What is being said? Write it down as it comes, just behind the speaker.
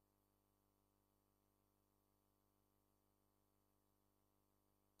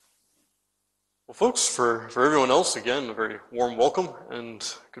Well, folks, for everyone else, again, a very warm welcome and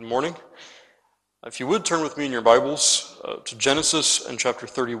good morning. If you would turn with me in your Bibles to Genesis and chapter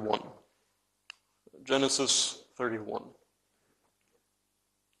 31. Genesis 31. I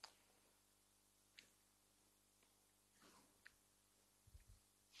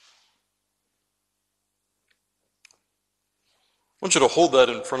want you to hold that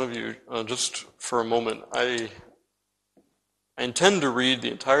in front of you just for a moment. I intend to read the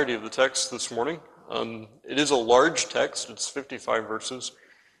entirety of the text this morning. It is a large text. It's 55 verses.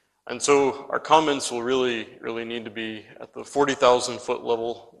 And so our comments will really need to be at the 40,000 foot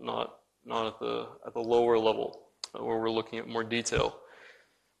level, not at the lower level where we're looking at more detail.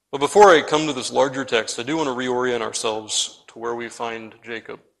 But before I come to this larger text, I do want to reorient ourselves to where we find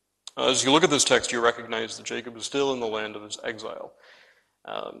Jacob. As you look at this text, you recognize that Jacob is still in the land of his exile.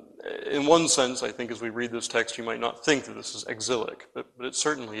 In one sense, I think as we read this text, you might not think that this is exilic, but it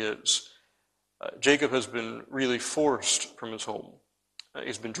certainly is. Jacob has been really forced from his home.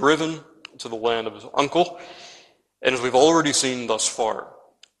 He's been driven to the land of his uncle, and as we've already seen thus far,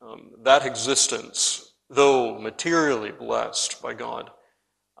 that existence, though materially blessed by God,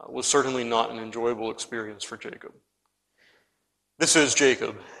 was certainly not an enjoyable experience for Jacob. This is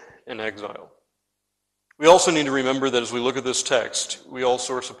Jacob in exile. We also need to remember that as we look at this text, we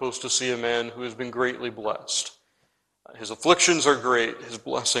also are supposed to see a man who has been greatly blessed. His afflictions are great, his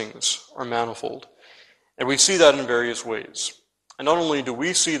blessings are manifold. And we see that in various ways. And not only do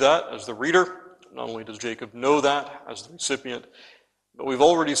we see that as the reader, not only does Jacob know that as the recipient, but we've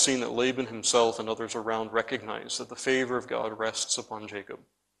already seen that Laban himself and others around recognize that the favor of God rests upon Jacob.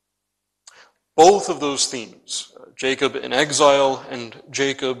 Both of those themes, Jacob in exile and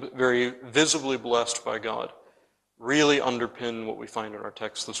Jacob very visibly blessed by God, really underpin what we find in our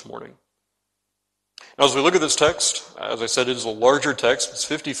text this morning. Now, as we look at this text, as I said, it is a larger text. It's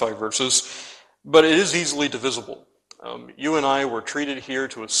 55 verses, but it is easily divisible. You and I were treated here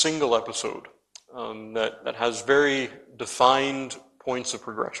to a single episode that has very defined points of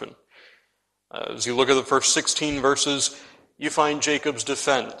progression. As you look at the first 16 verses, you find Jacob's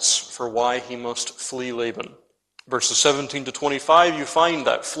defense for why he must flee Laban. Verses 17 to 25, you find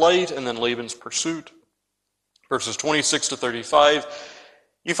that flight and then Laban's pursuit. Verses 26 to 35,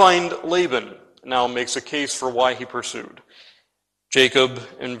 you find Laban now makes a case for why he pursued. Jacob,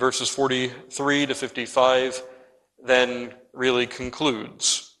 in verses 43 to 55, then really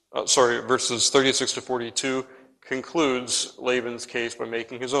concludes, verses 36 to 42, concludes Laban's case by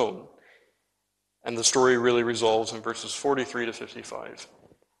making his own. And the story really resolves in verses 43 to 55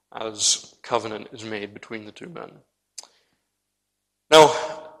 as covenant is made between the two men. Now,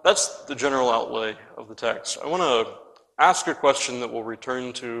 that's the general outlay of the text. I want to ask a question that we'll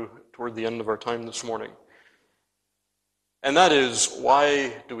return to toward the end of our time this morning. And that is,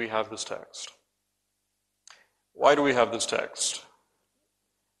 why do we have this text? Why do we have this text?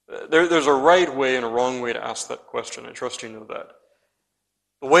 There's a right way and a wrong way to ask that question. I trust you know that.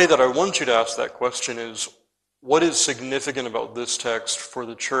 The way that I want you to ask that question is, what is significant about this text for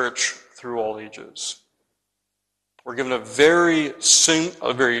the church through all ages? We're given a very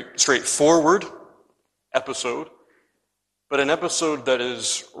straightforward episode, but an episode that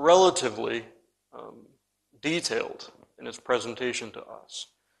is relatively detailed in its presentation to us.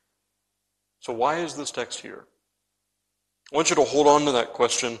 So why is this text here? I want you to hold on to that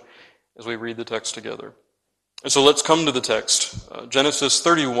question as we read the text together. And so let's come to the text, Genesis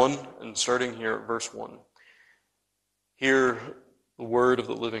 31, and starting here at verse 1. Hear the word of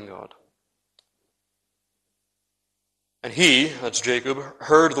the living God. And he, that's Jacob,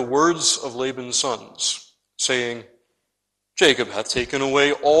 heard the words of Laban's sons, saying, Jacob hath taken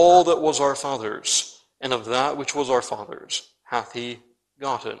away all that was our father's, and of that which was our father's hath he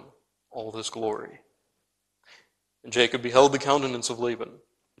gotten all this glory. And Jacob beheld the countenance of Laban,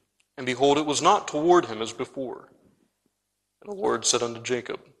 and behold, it was not toward him as before. And the Lord said unto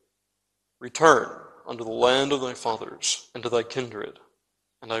Jacob, Return unto the land of thy fathers, and to thy kindred,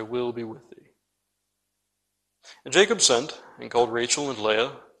 and I will be with thee. And Jacob sent, and called Rachel and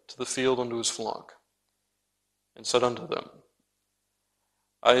Leah to the field unto his flock, and said unto them,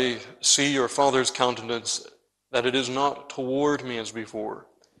 I see your father's countenance, that it is not toward me as before,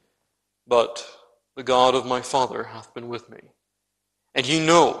 but the God of my father hath been with me. And ye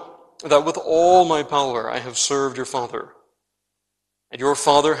know that with all my power I have served your father. And your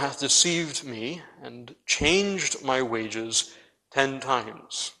father hath deceived me, and changed my wages 10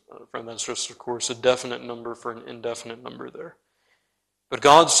 times. Friend, that's just, of course, a definite number for an indefinite number there. But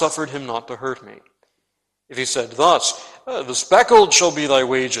God suffered him not to hurt me. If he said thus, the speckled shall be thy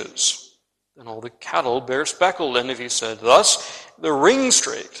wages, then all the cattle bear speckled. And if he said thus, the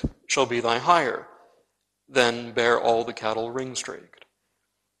ring-straked shall be thy hire. Then bear all the cattle ring-straked.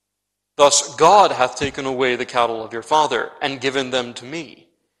 Thus God hath taken away the cattle of your father, and given them to me.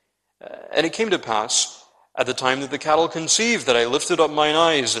 And it came to pass, at the time that the cattle conceived, that I lifted up mine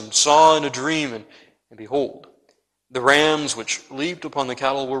eyes, and saw in a dream, and behold, the rams which leaped upon the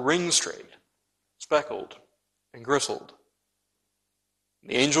cattle were ring-straked, speckled, and gristled.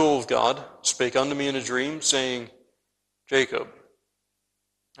 The angel of God spake unto me in a dream, saying, Jacob.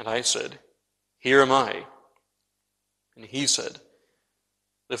 And I said, Here am I. And he said,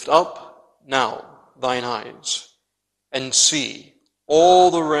 Lift up now thine eyes, and see,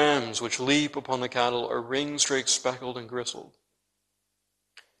 all the rams which leap upon the cattle are ring-straked, speckled, and gristled.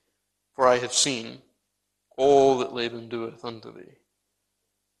 For I have seen all that Laban doeth unto thee.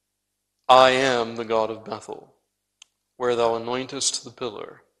 I am the God of Bethel, where thou anointest the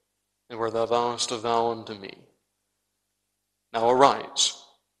pillar, and where thou vowest a vow unto me. Now arise,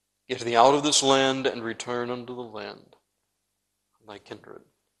 get thee out of this land, and return unto the land of thy kindred.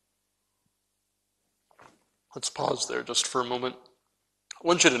 Let's pause there just for a moment. I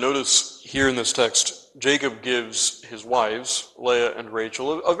want you to notice here in this text, Jacob gives his wives, Leah and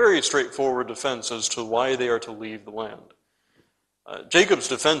Rachel, a very straightforward defense as to why they are to leave the land. Jacob's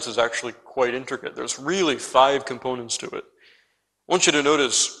defense is actually quite intricate. There's really 5 components to it. I want you to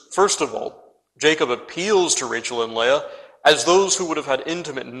notice, first of all, Jacob appeals to Rachel and Leah as those who would have had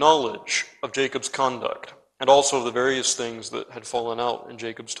intimate knowledge of Jacob's conduct, and also of the various things that had fallen out in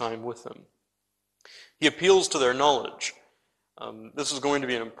Jacob's time with them. He appeals to their knowledge. This is going to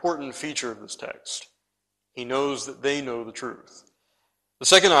be an important feature of this text. He knows that they know the truth. The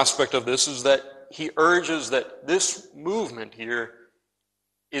second aspect of this is that he urges that this movement here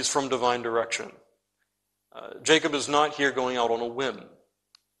is from divine direction. Jacob is not here going out on a whim.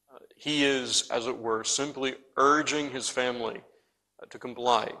 He is, as it were, simply urging his family to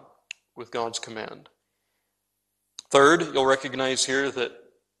comply with God's command. Third, you'll recognize here that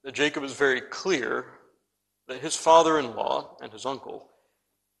Jacob is very clear that his father-in-law and his uncle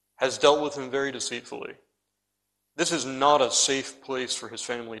has dealt with him very deceitfully. This is not a safe place for his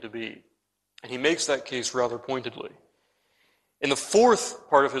family to be, and he makes that case rather pointedly. In the fourth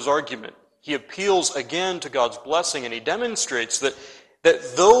part of his argument, he appeals again to God's blessing, and he demonstrates that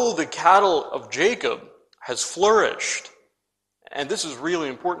though the cattle of Jacob has flourished, and this is really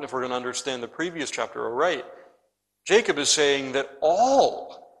important if we're going to understand the previous chapter aright, Jacob is saying that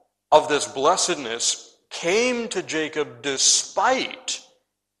all of this blessedness came to Jacob despite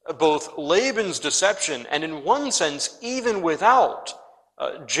both Laban's deception and, in one sense, even without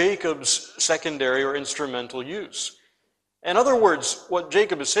Jacob's secondary or instrumental use. In other words, what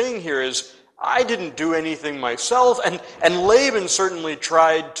Jacob is saying here is, I didn't do anything myself, and Laban certainly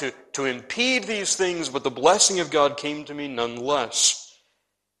tried to impede these things, but the blessing of God came to me nonetheless.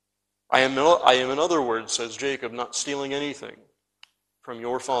 I am, in other words, says Jacob, not stealing anything from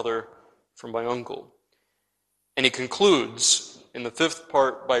your father, from my uncle. And he concludes in the fifth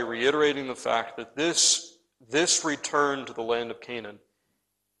part by reiterating the fact that this return to the land of Canaan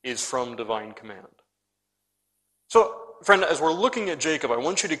is from divine command. So, friend, as we're looking at Jacob, I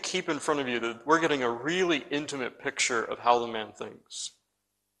want you to keep in front of you that we're getting a really intimate picture of how the man thinks,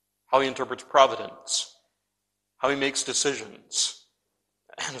 how he interprets providence, how he makes decisions,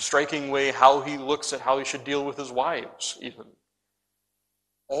 and a striking way how he looks at how he should deal with his wives, even.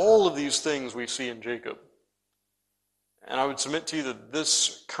 All of these things we see in Jacob. And I would submit to you that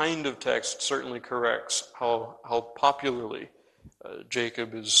this kind of text certainly corrects how popularly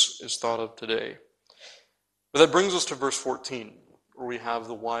Jacob is thought of today. But that brings us to verse 14, where we have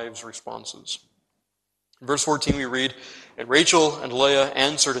the wives' responses. In verse 14 we read, And Rachel and Leah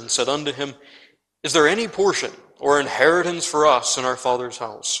answered and said unto him, Is there any portion or inheritance for us in our father's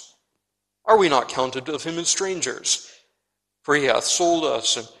house? Are we not counted of him as strangers? For he hath sold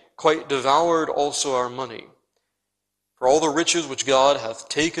us, and quite devoured also our money. For all the riches which God hath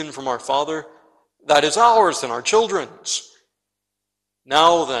taken from our father, that is ours and our children's.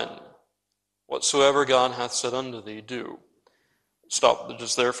 Now then, whatsoever God hath said unto thee, do. Stop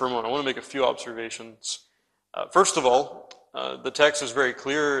just there for a moment. I want to make a few observations. First of all, the text is very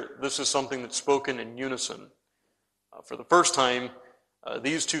clear. This is something that's spoken in unison. For the first time,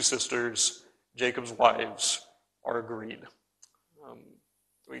 these two sisters, Jacob's wives, are agreed.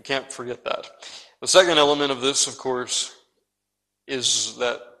 We can't forget that. The second element of this, of course, is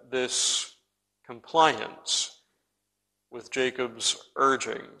that this compliance with Jacob's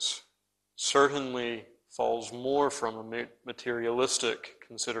urgings certainly falls more from a materialistic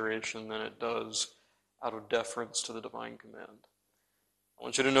consideration than it does out of deference to the divine command. I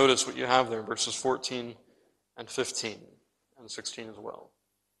want you to notice what you have there in verses 14 and 15 and 16 as well.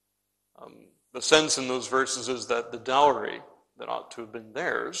 The sense in those verses is that the dowry that ought to have been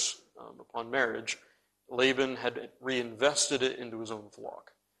theirs upon marriage, Laban had reinvested it into his own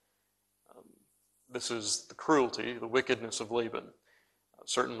flock. This is the cruelty, the wickedness of Laban,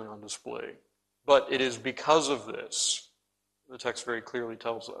 certainly on display. But it is because of this, the text very clearly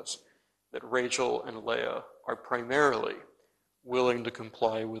tells us, that Rachel and Leah are primarily willing to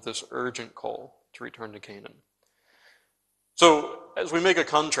comply with this urgent call to return to Canaan. So, as we make a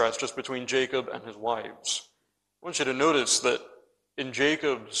contrast just between Jacob and his wives, I want you to notice that in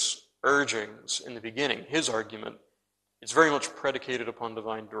Jacob's urgings in the beginning, his argument, it's very much predicated upon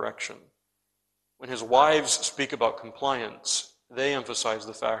divine direction. When his wives speak about compliance, they emphasize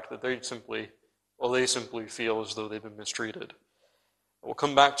the fact that they simply feel as though they've been mistreated. We'll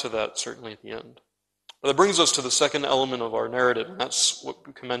come back to that certainly at the end. But that brings us to the second element of our narrative, and that's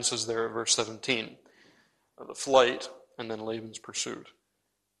what commences there at verse 17, the flight and then Laban's pursuit.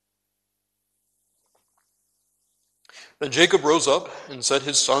 Then Jacob rose up and set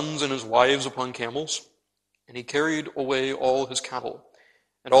his sons and his wives upon camels, and he carried away all his cattle,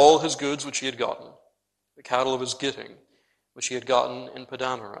 and all his goods which he had gotten, the cattle of his getting, which he had gotten in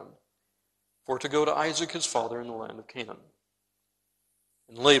Padanaram, for to go to Isaac his father in the land of Canaan.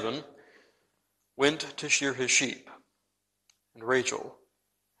 And Laban went to shear his sheep, and Rachel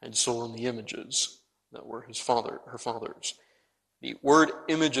had stolen the images that were her father's. The word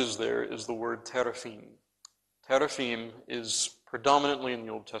images there is the word teraphim. Teraphim is predominantly in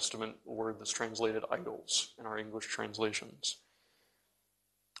the Old Testament a word that's translated idols in our English translations.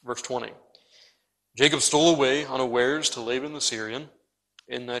 Verse 20. Jacob stole away unawares to Laban the Syrian,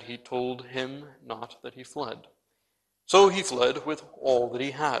 in that he told him not that he fled. So he fled with all that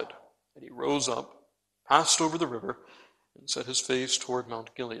he had, and he rose up, passed over the river, and set his face toward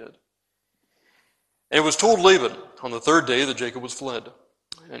Mount Gilead. And it was told Laban on the third day that Jacob was fled.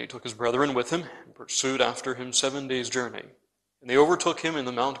 And he took his brethren with him, and pursued after him 7 days' journey. And they overtook him in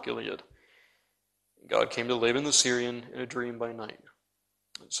the Mount Gilead. And God came to Laban the Syrian in a dream by night,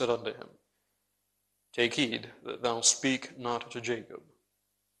 and said unto him, Take heed that thou speak not to Jacob,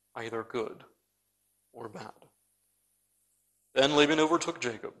 either good or bad. Then Laban overtook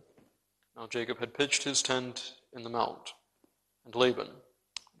Jacob. Now Jacob had pitched his tent in the mount, and Laban,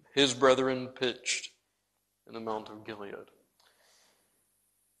 his brethren, pitched in the Mount of Gilead.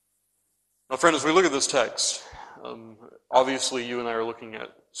 Now, friends, as we look at this text, obviously you and I are looking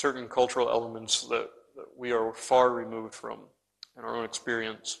at certain cultural elements that we are far removed from in our own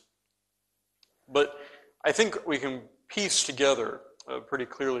experience. But I think we can piece together pretty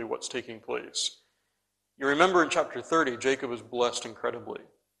clearly what's taking place. You remember in chapter 30, Jacob is blessed incredibly.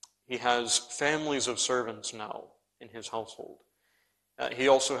 He has families of servants now in his household. He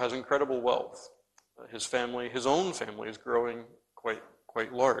also has incredible wealth. His own family, is growing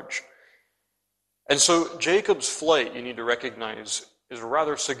quite large. And so Jacob's flight, you need to recognize, is a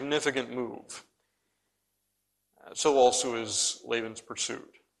rather significant move. So also is Laban's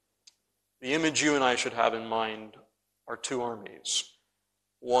pursuit. The image you and I should have in mind are two armies,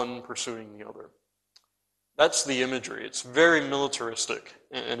 one pursuing the other. That's the imagery. It's very militaristic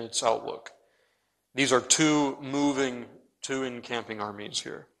in its outlook. These are two encamping armies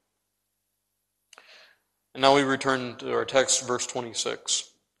here. And now we return to our text, verse 26.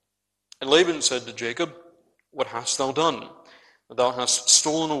 And Laban said to Jacob, What hast thou done? Thou hast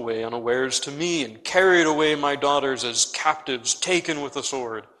stolen away unawares to me, and carried away my daughters as captives taken with the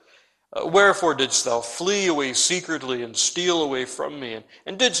sword. Wherefore didst thou flee away secretly, and steal away from me,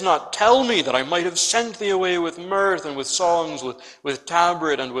 and didst not tell me that I might have sent thee away with mirth, and with songs, with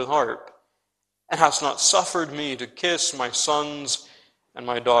tabret, and with harp, and hast not suffered me to kiss my sons and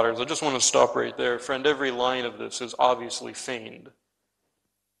my daughters? I just want to stop right there. Friend, every line of this is obviously feigned.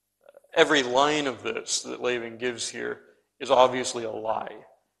 Every line of this that Laban gives here is obviously a lie.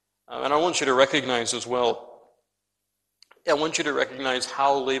 And I want you to recognize as well, I want you to recognize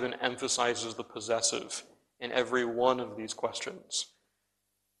how Laban emphasizes the possessive in every one of these questions.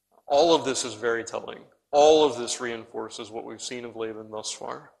 All of this is very telling. All of this reinforces what we've seen of Laban thus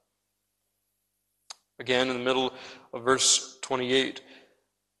far. Again, in the middle of verse 28,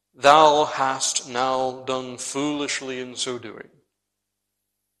 Thou hast now done foolishly in so doing.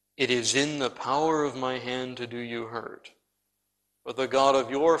 It is in the power of my hand to do you hurt. But the God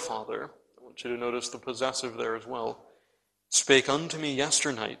of your father, I want you to notice the possessive there as well, spake unto me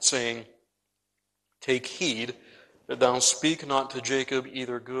yesternight, saying, Take heed that thou speak not to Jacob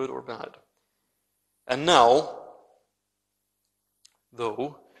either good or bad. And now,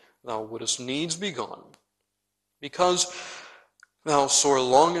 though thou wouldest needs be gone, because thou sore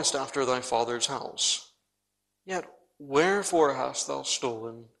longest after thy father's house, yet wherefore hast thou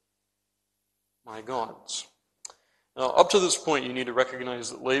stolen my gods. Now, up to this point, you need to recognize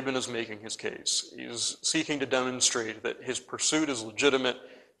that Laban is making his case. He's seeking to demonstrate that his pursuit is legitimate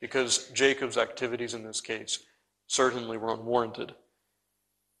because Jacob's activities in this case certainly were unwarranted. I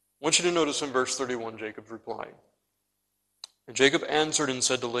want you to notice in verse 31 Jacob's reply. And Jacob answered and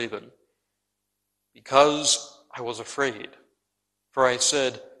said to Laban, because I was afraid, for I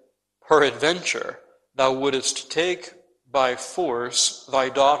said, peradventure thou wouldest take by force thy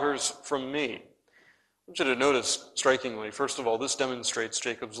daughters from me. I want you to notice, strikingly, first of all, this demonstrates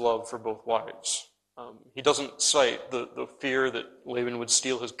Jacob's love for both wives. He doesn't cite the fear that Laban would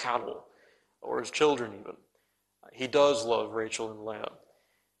steal his cattle or his children even. He does love Rachel and Leah.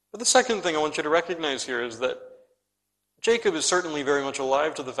 But the second thing I want you to recognize here is that Jacob is certainly very much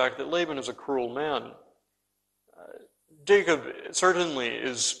alive to the fact that Laban is a cruel man. Jacob certainly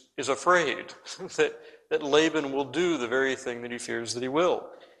is afraid that Laban will do the very thing that he fears that he will,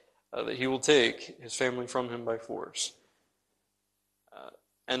 that he will take his family from him by force.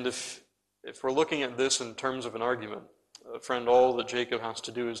 And if we're looking at this in terms of an argument, friend, all that Jacob has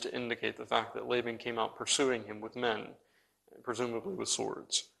to do is to indicate the fact that Laban came out pursuing him with men, presumably with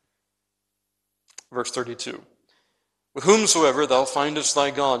swords. Verse 32. With whomsoever thou findest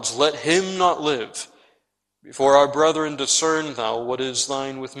thy gods, let him not live. Before our brethren discern thou what is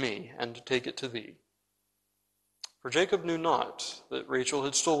thine with me, and take it to thee. For Jacob knew not that Rachel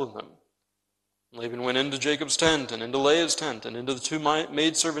had stolen them. Laban went into Jacob's tent, and into Leah's tent, and into the two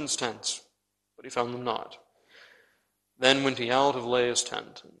maidservants' tents, but he found them not. Then went he out of Leah's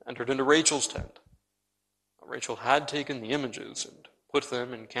tent, and entered into Rachel's tent. Rachel had taken the images, and put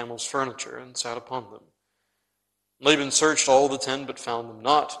them in camel's furniture, and sat upon them. Laban searched all the tent, but found them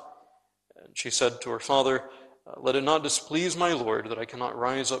not. And she said to her father, let it not displease my lord that I cannot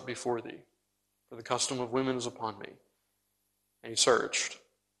rise up before thee, for the custom of women is upon me. And he searched,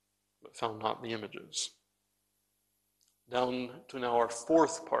 but found not the images. Down to now our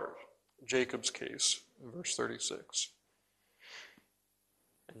fourth part, Jacob's case, in verse 36.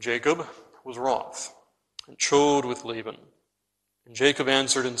 And Jacob was wroth, and chode with Laban. And Jacob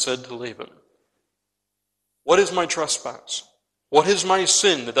answered and said to Laban, what is my trespass? What is my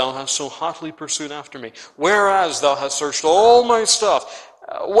sin that thou hast so hotly pursued after me? Whereas thou hast searched all my stuff,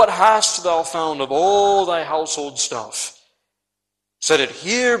 what hast thou found of all thy household stuff? Set it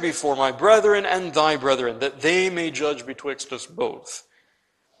here before my brethren and thy brethren, that they may judge betwixt us both.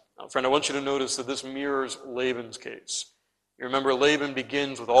 Now, friend, I want you to notice that this mirrors Laban's case. You remember Laban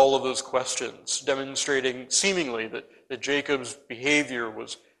begins with all of those questions, demonstrating seemingly that Jacob's behavior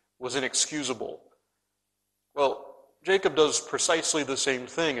was inexcusable. Well, Jacob does precisely the same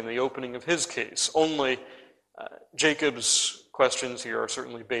thing in the opening of his case, only Jacob's questions here are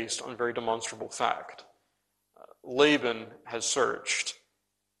certainly based on very demonstrable fact. Laban has searched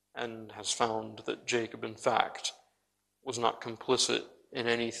and has found that Jacob, in fact, was not complicit in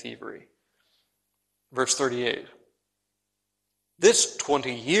any thievery. Verse 38. This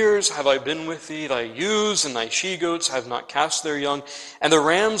 20 years have I been with thee, thy ewes and thy she-goats have not cast their young, and the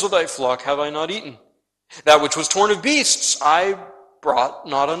rams of thy flock have I not eaten. That which was torn of beasts I brought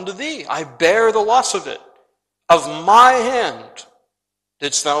not unto thee. I bear the loss of it. Of my hand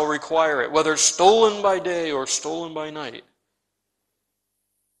didst thou require it, whether stolen by day or stolen by night.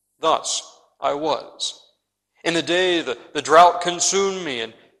 Thus I was. In the day the drought consumed me,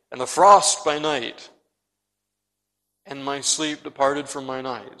 and the frost by night, and my sleep departed from mine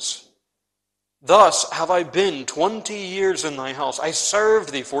eyes. Thus have I been 20 years in thy house. I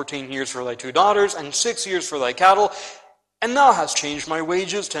served thee 14 years for thy 2 daughters, and 6 years for thy cattle, and thou hast changed my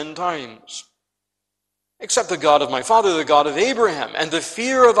wages 10 times. Except the God of my father, the God of Abraham, and the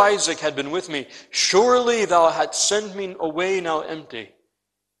fear of Isaac had been with me, surely thou hadst sent me away now empty.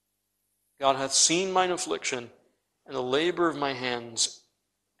 God hath seen mine affliction, and the labor of my hands,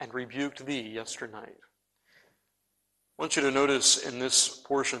 and rebuked thee yesternight. I want you to notice in this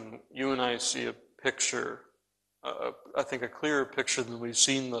portion, you and I see a picture, I think a clearer picture than we've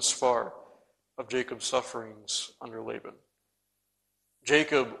seen thus far, of Jacob's sufferings under Laban.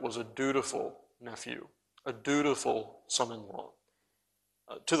 Jacob was a dutiful nephew, a dutiful son-in-law,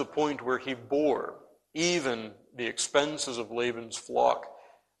 to the point where he bore even the expenses of Laban's flock,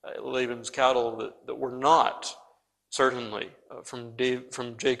 Laban's cattle that were not, certainly, from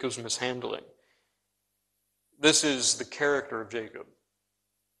Jacob's mishandling. This is the character of Jacob.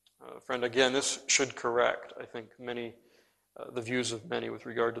 Friend, again, this should correct, I think, the views of many with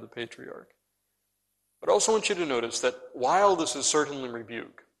regard to the patriarch. But I also want you to notice that while this is certainly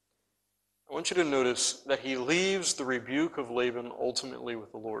rebuke, I want you to notice that he leaves the rebuke of Laban ultimately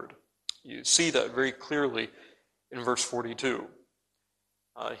with the Lord. You see that very clearly in verse 42.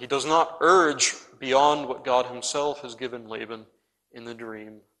 He does not urge beyond what God himself has given Laban in the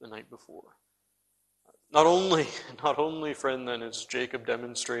dream the night before. Not only, friend, then, is Jacob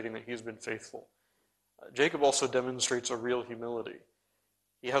demonstrating that he's been faithful, Jacob also demonstrates a real humility.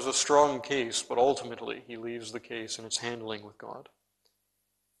 He has a strong case, but ultimately he leaves the case in its handling with God.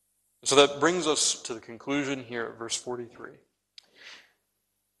 So that brings us to the conclusion here at verse 43.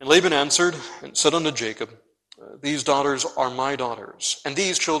 And Laban answered and said unto Jacob, These daughters are my daughters, and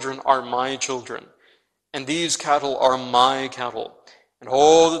these children are my children, and these cattle are my cattle, and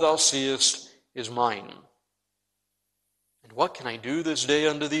all that thou seest is mine. And what can I do this day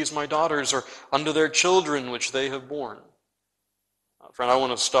unto these my daughters, or unto their children which they have borne? Friend, I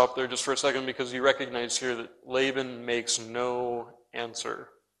want to stop there just for a second, because you recognize here that Laban makes no answer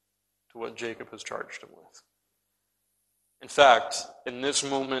to what Jacob has charged him with. In fact, in this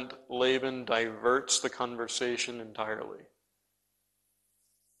moment, Laban diverts the conversation entirely.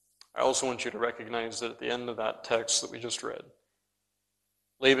 I also want you to recognize that at the end of that text that we just read,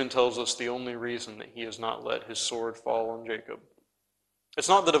 Laban tells us the only reason that he has not let his sword fall on Jacob. It's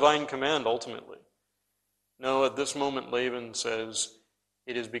not the divine command, ultimately. No, at this moment, Laban says,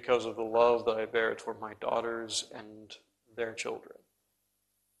 it is because of the love that I bear toward my daughters and their children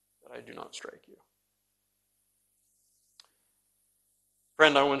that I do not strike you.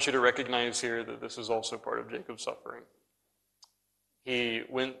 Friend, I want you to recognize here that this is also part of Jacob's suffering. He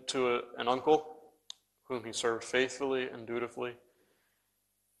went to an uncle whom he served faithfully and dutifully.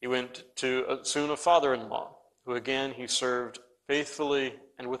 He went to soon a father-in-law who again he served faithfully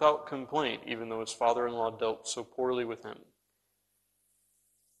and without complaint, even though his father-in-law dealt so poorly with him.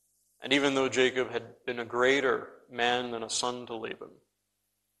 And even though Jacob had been a greater man than a son to Laban,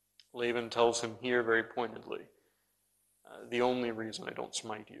 Laban tells him here very pointedly, the only reason I don't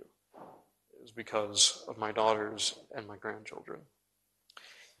smite you is because of my daughters and my grandchildren.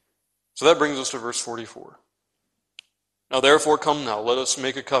 So that brings us to verse 44. Now therefore come now, let us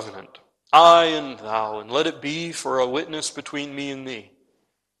make a covenant, I and thou, and let it be for a witness between me and thee.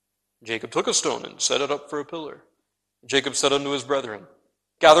 Jacob took a stone and set it up for a pillar. Jacob said unto his brethren,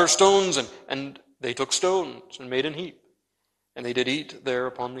 Gather stones, and they took stones and made an heap, and they did eat there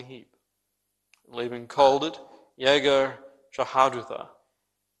upon the heap. And Laban called it Yagar Shahadutha,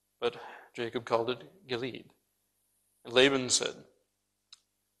 but Jacob called it Gilead. And Laban said,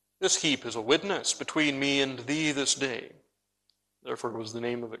 This heap is a witness between me and thee this day. Therefore was the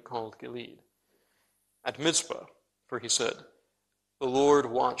name of it called Gilead. At Mizpah, for he said, The Lord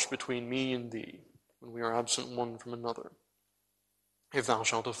watch between me and thee, when we are absent one from another. If thou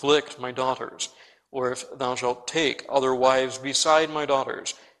shalt afflict my daughters, or if thou shalt take other wives beside my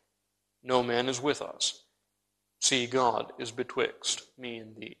daughters, no man is with us. See, God is betwixt me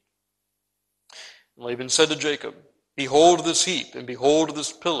and thee. And Laban said to Jacob, Behold this heap, and behold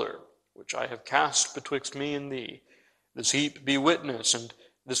this pillar, which I have cast betwixt me and thee. This heap be witness, and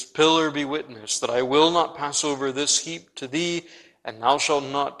this pillar be witness, that I will not pass over this heap to thee, and thou shalt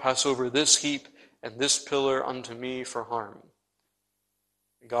not pass over this heap and this pillar unto me for harm.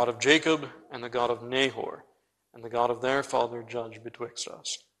 The God of Jacob and the God of Nahor and the God of their father judge betwixt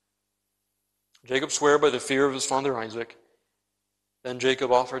us. Jacob sware by the fear of his father Isaac. Then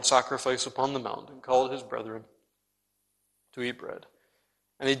Jacob offered sacrifice upon the mount and called his brethren to eat bread.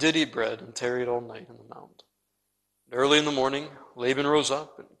 And they did eat bread and tarried all night in the mount. And early in the morning Laban rose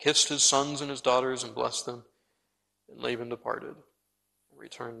up and kissed his sons and his daughters and blessed them. And Laban departed and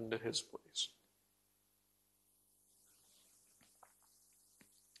returned to his place.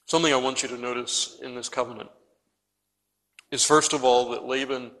 Something I want you to notice in this covenant is, first of all, that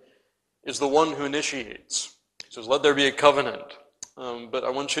Laban is the one who initiates. He says, let there be a covenant. But I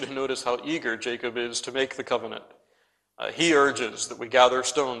want you to notice how eager Jacob is to make the covenant. He urges that we gather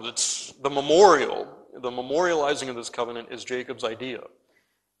stones. It's the memorializing of this covenant is Jacob's idea.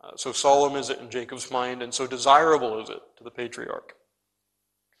 So solemn is it in Jacob's mind, and so desirable is it to the patriarch.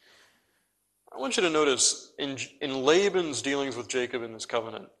 I want you to notice in Laban's dealings with Jacob in this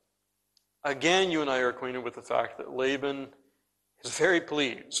covenant, again, you and I are acquainted with the fact that Laban is very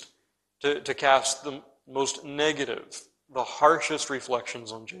pleased to cast the most negative, the harshest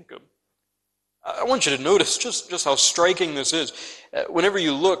reflections on Jacob. I want you to notice just how striking this is. Whenever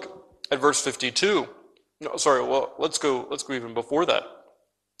you look at verse 52, let's go even before that.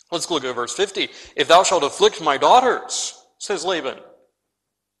 Let's look at verse 50. If thou shalt afflict my daughters, says Laban.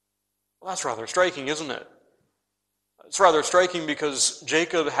 Well, that's rather striking, isn't it? It's rather striking because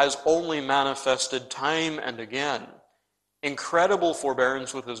Jacob has only manifested time and again incredible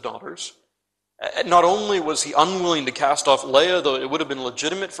forbearance with his daughters. Not only was he unwilling to cast off Leah, though it would have been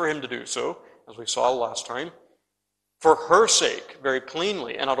legitimate for him to do so, as we saw last time, For her sake, very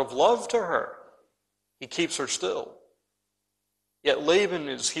plainly, and out of love to her, he keeps her still. Yet Laban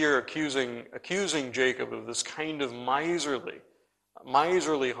is here accusing Jacob of this kind of miserly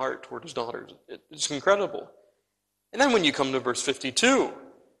heart toward his daughters. It's incredible. And then when you come to verse 52,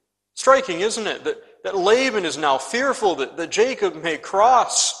 striking, isn't it, that Laban is now fearful that Jacob may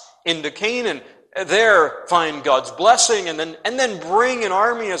cross into Canaan, there find God's blessing, and then bring an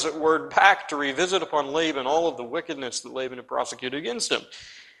army, as it were, back to revisit upon Laban all of the wickedness that Laban had prosecuted against him.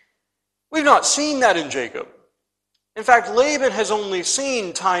 We've not seen that in Jacob. In fact, Laban has only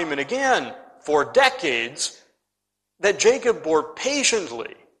seen time and again, for decades, that Jacob bore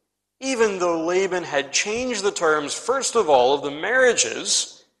patiently, even though Laban had changed the terms, first of all, of the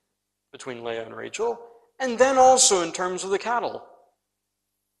marriages between Leah and Rachel, and then also in terms of the cattle.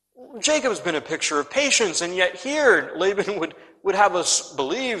 Jacob's been a picture of patience, and yet here Laban would have us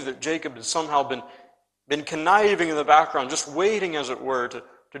believe that Jacob has somehow been conniving in the background, just waiting, as it were,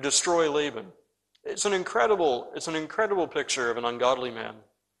 to destroy Laban. It's an incredible picture of an ungodly man.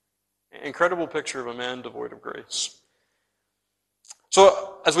 An incredible picture of a man devoid of grace.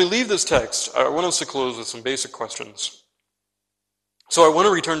 So, as we leave this text, I want us to close with some basic questions. So I want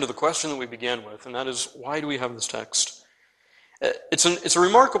to return to the question that we began with, and that is, why do we have this text? It's a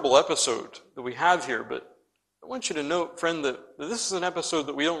remarkable episode that we have here, but I want you to note, friend, that this is an episode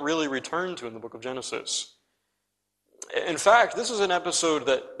that we don't really return to in the book of Genesis. In fact, this is an episode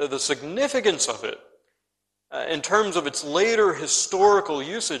that the significance of it, in terms of its later historical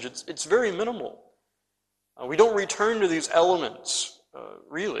usage, it's very minimal. We don't return to these elements,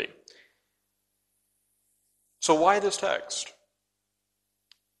 really. So why this text?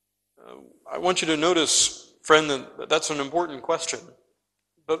 I want you to notice, friend, that that's an important question.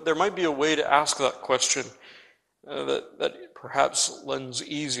 But there might be a way to ask that question that perhaps lends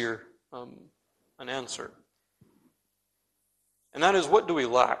easier an answer. And that is, what do we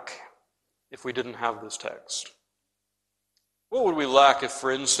lack if we didn't have this text? What would we lack if, for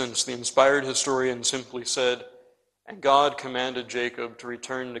instance, the inspired historian simply said, and God commanded Jacob to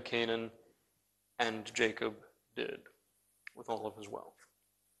return to Canaan, and Jacob did, with all of his wealth?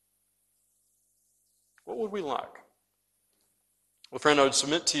 What would we lack? Well, friend, I would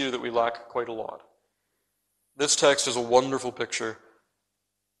submit to you that we lack quite a lot. This text is a wonderful picture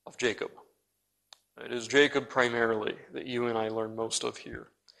of Jacob. It is Jacob primarily that you and I learn most of here.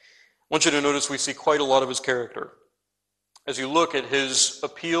 I want you to notice we see quite a lot of his character. As you look at his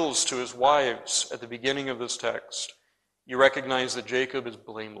appeals to his wives at the beginning of this text, you recognize that Jacob is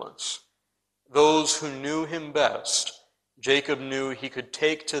blameless. Those who knew him best, Jacob knew he could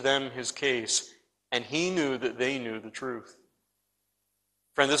take to them his case, and he knew that they knew the truth.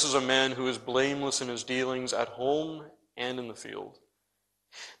 Friend, this is a man who is blameless in his dealings at home and in the field.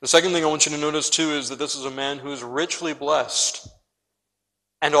 The second thing I want you to notice too is that this is a man who is richly blessed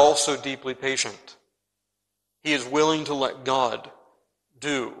and also deeply patient. He is willing to let God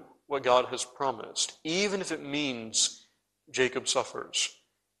do what God has promised, even if it means Jacob suffers.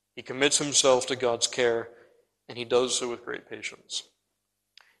 He commits himself to God's care, and he does so with great patience.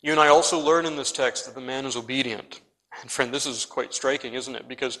 You and I also learn in this text that the man is obedient. And friend, this is quite striking, isn't it?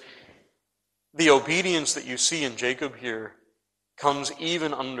 Because the obedience that you see in Jacob here comes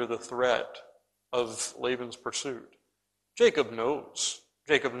even under the threat of Laban's pursuit. Jacob knows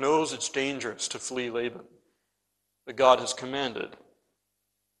it's dangerous to flee Laban. But God has commanded,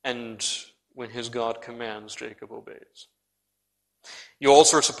 and when his God commands, Jacob obeys. You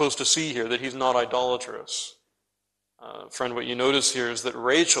also are supposed to see here that he's not idolatrous. Friend, what you notice here is that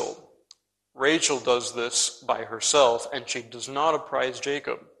Rachel does this by herself, and she does not apprise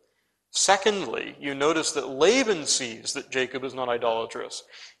Jacob. Secondly, you notice that Laban sees that Jacob is not idolatrous.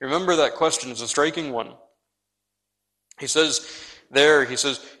 You remember that question is a striking one. He says,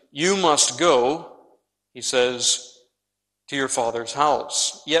 you must go, he says, to your father's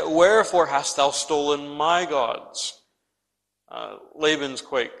house. Yet wherefore hast thou stolen my gods? Laban's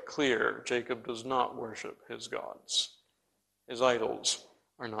quite clear. Jacob does not worship his gods. His idols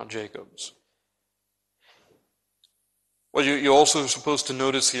are not Jacob's. What you also are supposed to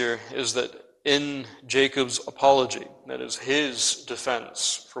notice here is that in Jacob's apology, that is his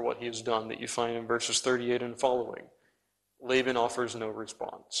defense for what he has done, that you find in verses 38 and following, Laban offers no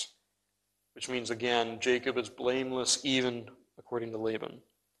response. Which means, again, Jacob is blameless even according to Laban.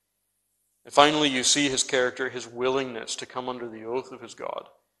 And finally, you see his character, his willingness to come under the oath of his God.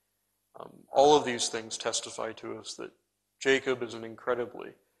 All of these things testify to us that Jacob is an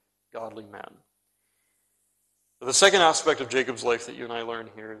incredibly godly man. But the second aspect of Jacob's life that you and I learn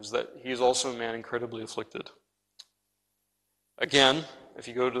here is that he is also a man incredibly afflicted. Again, if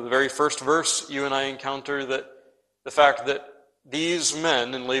you go to the very first verse, you and I encounter that the fact that these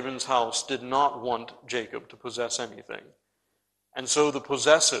men in Laban's house did not want Jacob to possess anything. And so the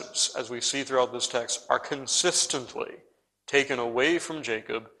possessives, as we see throughout this text, are consistently taken away from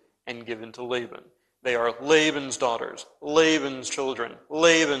Jacob and given to Laban. They are Laban's daughters, Laban's children,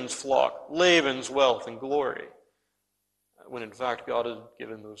 Laban's flock, Laban's wealth and glory, when in fact God had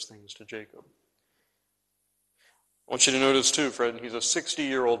given those things to Jacob. I want you to notice too, friend, he's a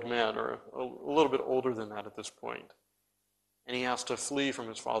 60-year-old man, or a little bit older than that at this point, and he has to flee from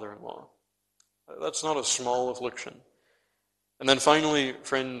his father-in-law. That's not a small affliction. And then finally,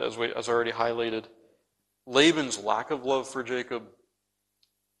 friend, as already highlighted, Laban's lack of love for Jacob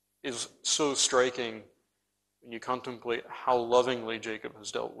is so striking when you contemplate how lovingly Jacob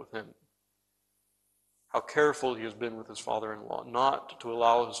has dealt with him. How careful he has been with his father-in-law, not to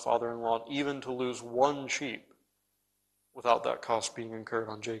allow his father-in-law even to lose one sheep without that cost being incurred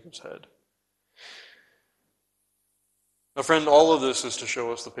on Jacob's head. Now, friend, all of this is to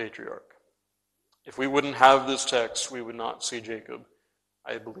show us the patriarch. If we wouldn't have this text, we would not see Jacob,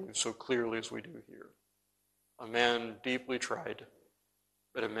 I believe, so clearly as we do here. A man deeply tried,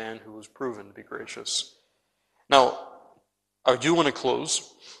 but a man who was proven to be gracious. Now, I do want to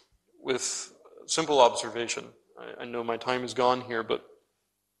close with a simple observation. I know my time is gone here, but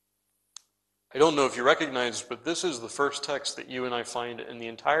I don't know if you recognize, but this is the first text that you and I find in the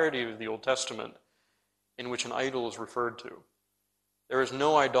entirety of the Old Testament in which an idol is referred to. There is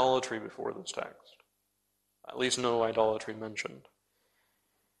no idolatry before this text, at least no idolatry mentioned.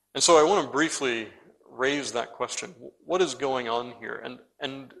 And so I want to briefly raise that question. What is going on here?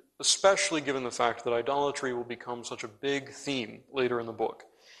 And especially given the fact that idolatry will become such a big theme later in the book.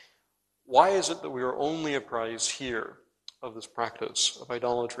 Why is it that we are only apprised here of this practice of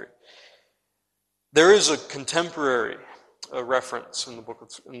idolatry? There is a contemporary reference in the book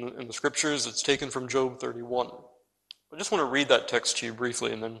in the scriptures that's taken from Job 31. I just want to read that text to you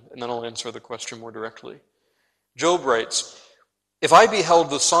briefly, and then I'll answer the question more directly. Job writes, "If I beheld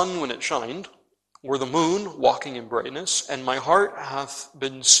the sun when it shined, or the moon walking in brightness, and my heart hath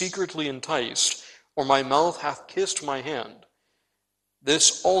been secretly enticed, or my mouth hath kissed my hand,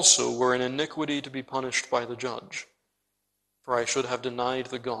 this also were an iniquity to be punished by the judge, for I should have denied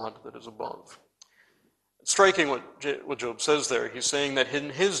the God that is above." It's striking what Job says there. He's saying that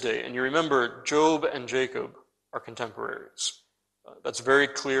in his day, and you remember Job and Jacob are contemporaries. That's very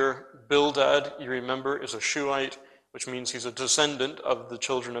clear. Bildad, you remember, is a Shuhite, which means he's a descendant of the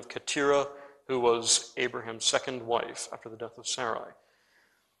children of Keturah, who was Abraham's second wife after the death of Sarai.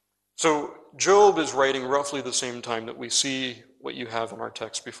 So Job is writing roughly the same time that we see what you have in our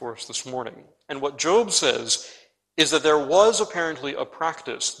text before us this morning. And what Job says is that there was apparently a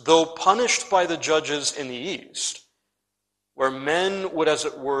practice, though punished by the judges in the East, where men would, as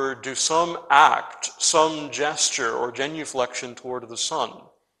it were, do some act, some gesture or genuflection toward the sun.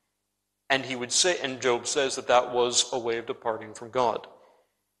 And he would say, and Job says that that was a way of departing from God.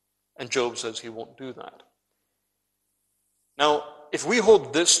 And Job says he won't do that. Now, if we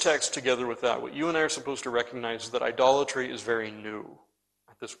hold this text together with that, what you and I are supposed to recognize is that idolatry is very new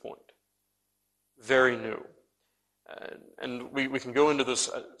at this point. Very new. And we can go into this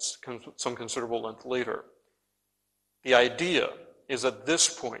at some considerable length later. The idea is at this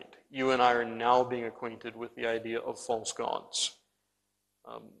point, you and I are now being acquainted with the idea of false gods.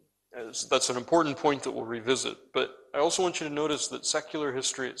 That's an important point that we'll revisit. But I also want you to notice that secular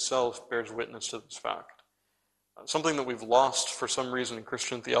history itself bears witness to this fact. Something that we've lost for some reason in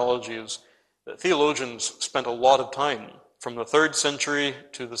Christian theology is that theologians spent a lot of time from the 3rd century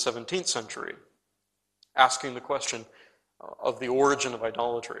to the 17th century asking the question of the origin of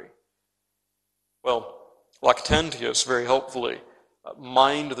idolatry. Well, Lactantius very helpfully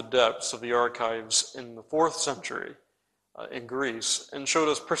mined the depths of the archives in the 4th century in Greece and showed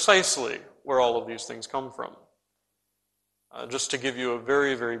us precisely where all of these things come from. Just to give you a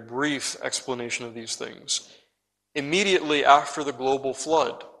very, very brief explanation of these things. Immediately after the global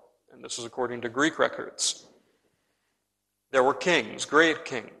flood, and this is according to Greek records, there were kings, great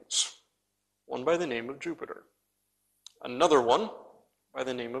kings, one by the name of Jupiter, another one by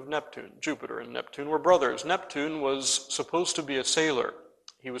the name of Neptune. Jupiter and Neptune were brothers. Neptune was supposed to be a sailor.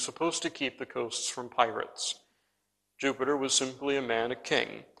 He was supposed to keep the coasts from pirates. Jupiter was simply a man, a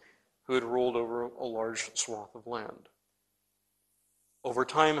king, who had ruled over a large swath of land. Over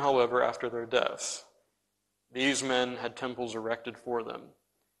time, however, after their death, these men had temples erected for them.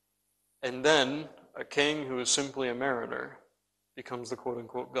 And then a king who is simply a mariner becomes the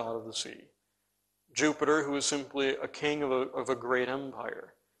quote-unquote god of the sea. Jupiter, who is simply a king of a great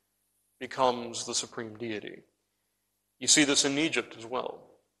empire, becomes the supreme deity. You see this in Egypt as well.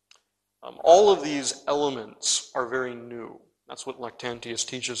 All of these elements are very new. That's what Lactantius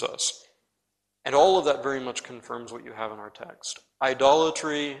teaches us. And all of that very much confirms what you have in our text.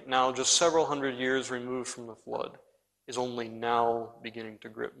 Idolatry, now just several hundred years removed from the flood, is only now beginning to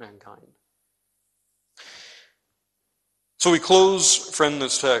grip mankind. So we close, friend,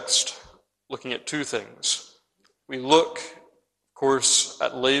 this text looking at two things. We look, of course,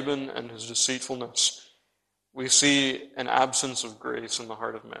 at Laban and his deceitfulness. We see an absence of grace in the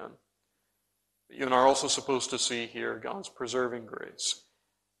heart of man. But you and I are also supposed to see here God's preserving grace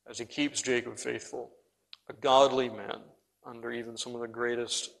as he keeps Jacob faithful, a godly man under even some of the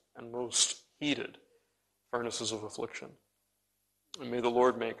greatest and most heated furnaces of affliction. And may the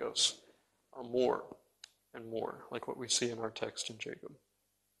Lord make us more and more like what we see in our text in Jacob.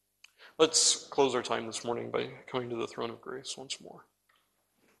 Let's close our time this morning by coming to the throne of grace once more.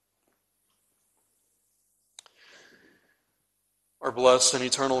 Our blessed and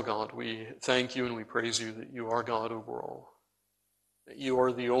eternal God, we thank you and we praise you that you are God over all, that you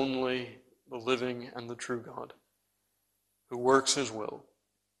are the only, the living, and the true God who works his will.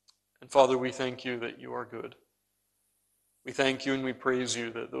 And Father, we thank you that you are good. We thank you and we praise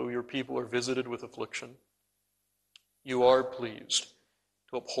you that though your people are visited with affliction, you are pleased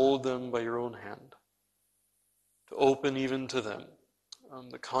to uphold them by your own hand, to open even to them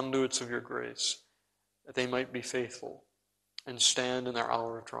the conduits of your grace, that they might be faithful and stand in their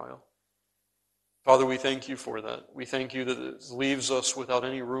hour of trial. Father, we thank you for that. We thank you that it leaves us without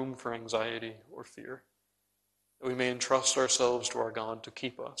any room for anxiety or fear, that we may entrust ourselves to our God to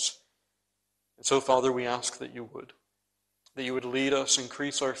keep us. And so, Father, we ask that you would lead us,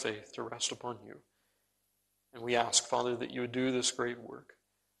 increase our faith to rest upon you. And we ask, Father, that you would do this great work,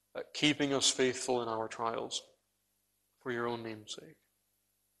 keeping us faithful in our trials for your own name's sake.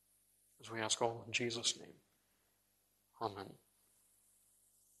 As we ask all in Jesus' name. Amen.